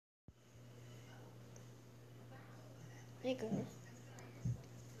bigger.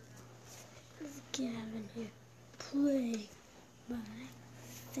 Let's get out of here. Play my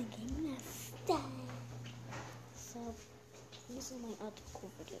thinking style. So, these are my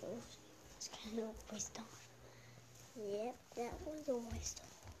article videos. It's kind of a waste of. Yep, that was a waste of.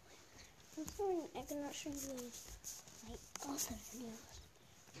 I'm sorry, I cannot show you my awesome videos.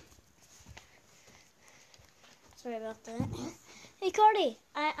 Sorry about that. Hey, Cardi,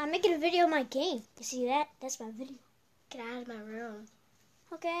 I'm making a video of my game. You see that? That's my video. Get out of my room.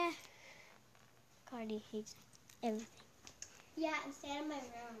 Okay. Cardi hates everything. Yeah, and stay out of my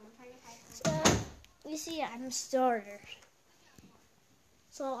room. I'm trying to find So, you see, I'm a starter.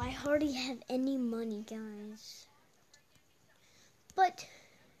 So, I hardly have any money, guys. But,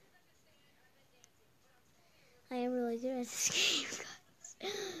 I am really good at this game,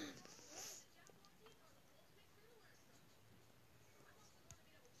 guys.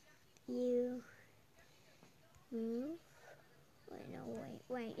 You move.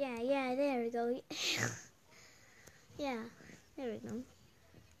 Wait. Yeah, there we go. Yeah, there we go.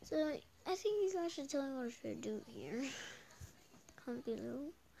 So, I think you guys should tell me what I should do here. Comment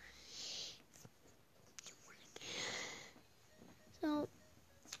below. So,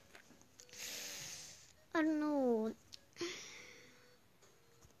 I don't know.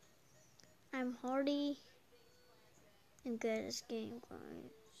 I'm hardy and good at this game,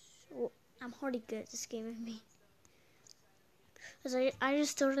 guys. Well, I'm hardy good at this game, I mean. Cause I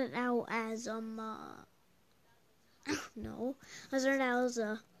just started out as I don't know. I started out as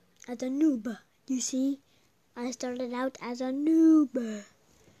a noob. You see, I started out as a noob.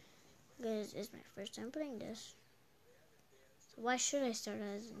 Because it's my first time playing this. So why should I start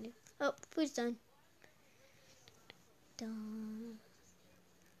as a noob? Oh, food's done. Done.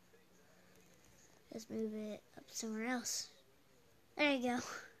 Let's move it up somewhere else. There you go.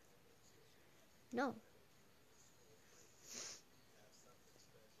 No.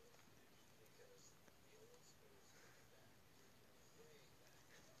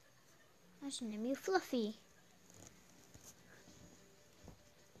 I should name you Fluffy.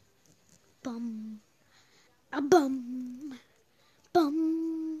 Bum. A bum.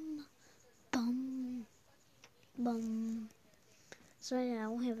 Bum. Bum. Bum. So right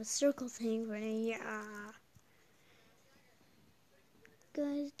now we have a circle thing for me. Yeah.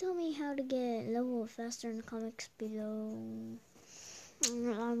 Guys, tell me how to get level faster in the comments below.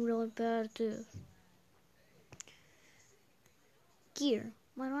 I'm really bad too. Gear.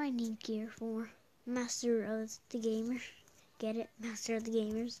 What do I need gear for? Master of the Gamers. Get it? Master of the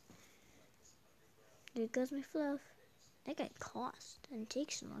Gamers. There goes my fluff. That got cost and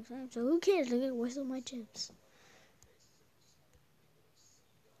takes a long time, so who cares? I get waste all my chips.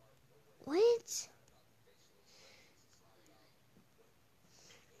 What?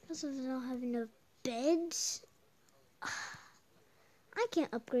 Also, I don't have enough beds. I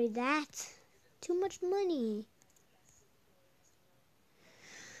can't upgrade that. Too much money.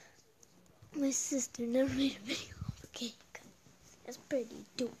 My sister never made a video of a game. That's pretty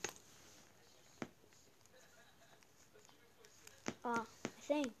dope. I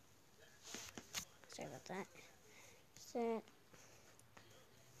think. Sorry about that. Set.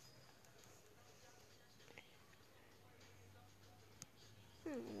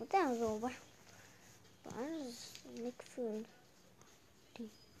 What that was over. But I just make food.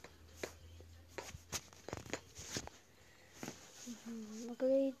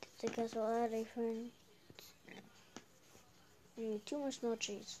 Luckily, the castle had a friend. I need 2 more small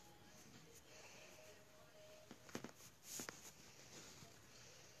trees.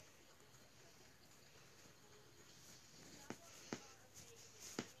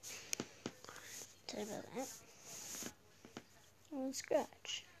 Sorry about that. One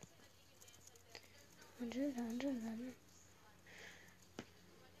scratch. 100.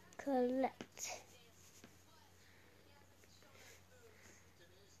 Collect.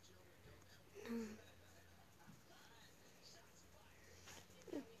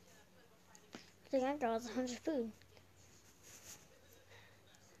 I think after all, it's 100 food.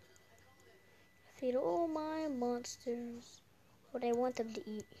 Feed all my monsters what I want them to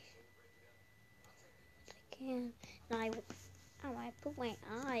eat. I can. Now I put my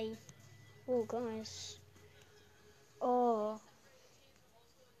eye. Oh, guys. Oh,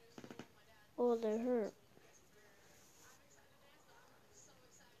 they hurt.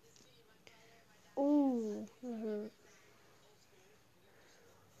 Ooh, that hurt.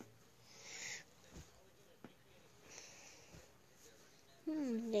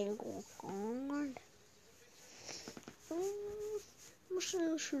 They go on. What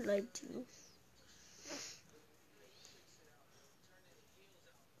should I do?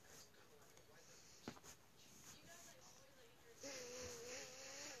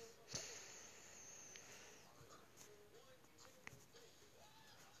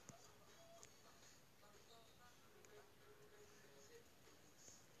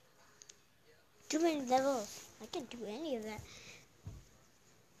 Too many levels. I can't do any of that.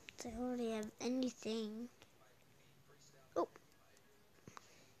 I already have anything. Oh.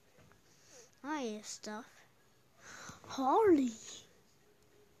 I have stuff. Harley.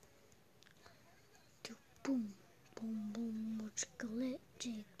 Boom, boom, boom. Chick,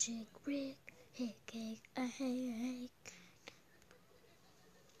 chick, chick, Rick. Hey, hey, hey.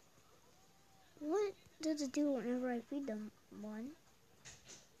 What does it do whenever I feed them one?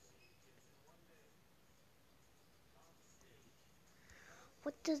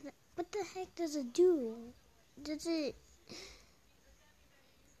 What the heck does it do? Does it...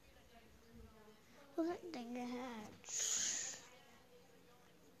 What's that thing I had?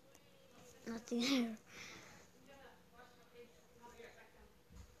 Nothing there.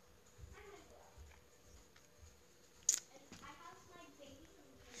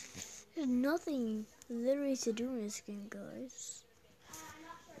 There's nothing literally to do in this game, guys.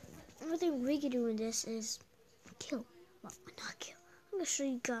 The only thing we can do in this is kill. Well, not kill. I'm gonna show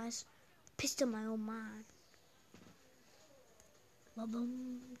you guys a pistol my own mind.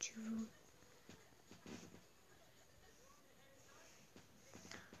 Ba-boom, choo.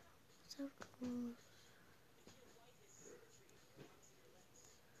 So cool.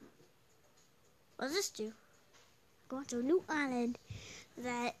 What does this do? Going to a new island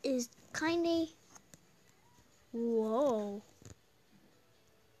that is kinda... Whoa.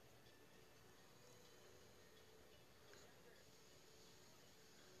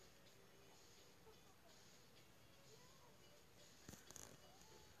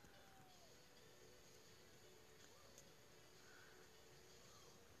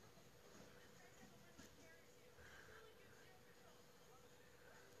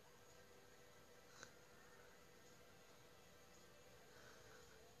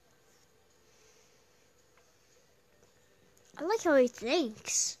 I like how he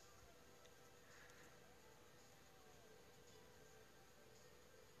thinks.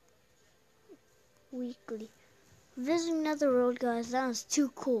 Weekly. Visiting another road, guys. That was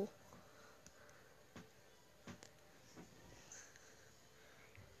too cool.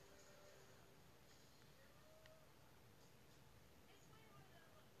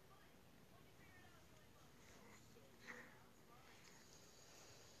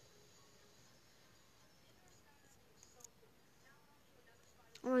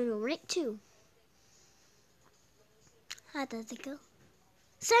 I'm gonna go rank 2. How does it go?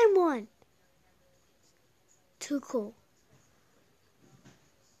 Same one. Too cool.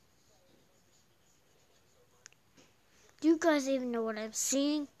 Do you guys even know what I'm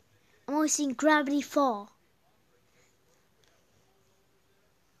seeing? I'm only seeing gravity fall.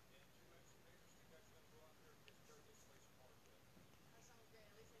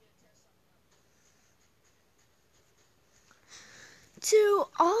 Too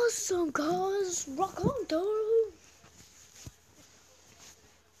awesome, guys. Rock on, dude.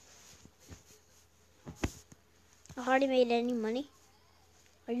 I hardly made any money.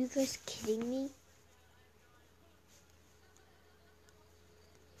 Are you guys kidding me?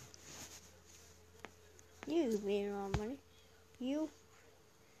 You made a lot of money. You.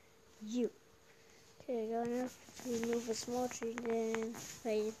 Okay, go now. Remove a small tree, then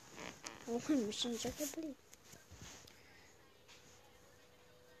wait. One machine check, I believe.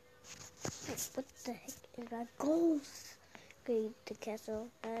 What the heck is that? Goals. Okay, the castle.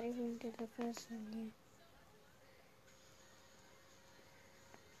 Adding to the first one,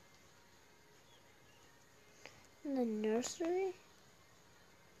 yeah. In the nursery?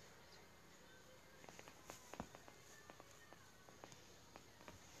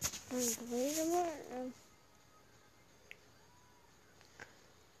 Wait a minute.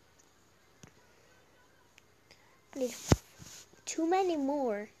 Need too many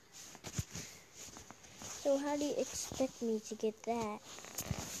more. So how do you expect me to get that?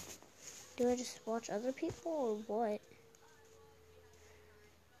 Do I just watch other people or what?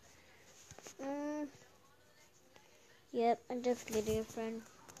 Yep, I'm just getting a friend.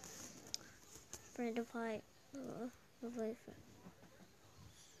 Friend of my friend.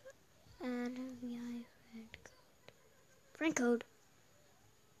 And my friend code.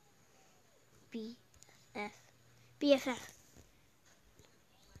 BF. BFF.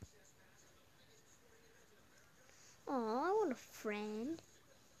 Oh, I want a friend.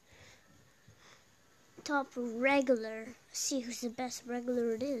 Top regular. See who's the best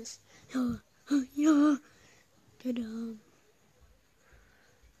regular it is. Yeah. Ta-da.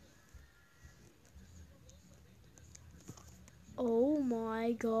 Oh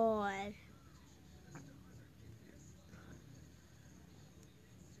my god.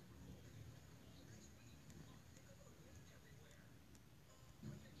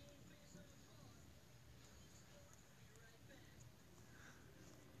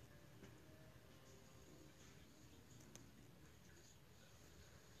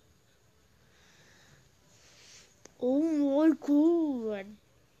 cool one.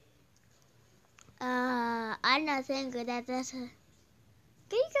 I'm not saying that that's a... Can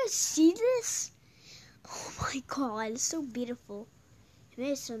you guys see this? Oh my god, it's so beautiful. It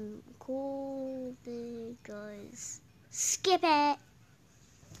made some cool thing, guys. Skip it!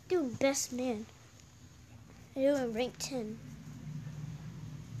 Doing best man. I'm doing rank 10.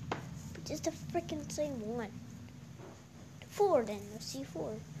 But just the freaking same one. 4 then, let's see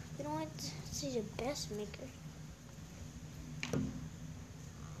 4. We don't want to see the best maker.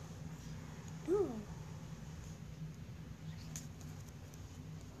 No.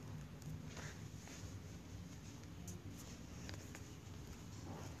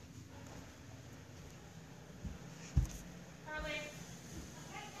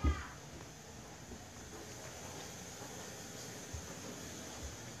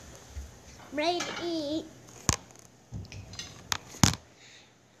 Ready to eat.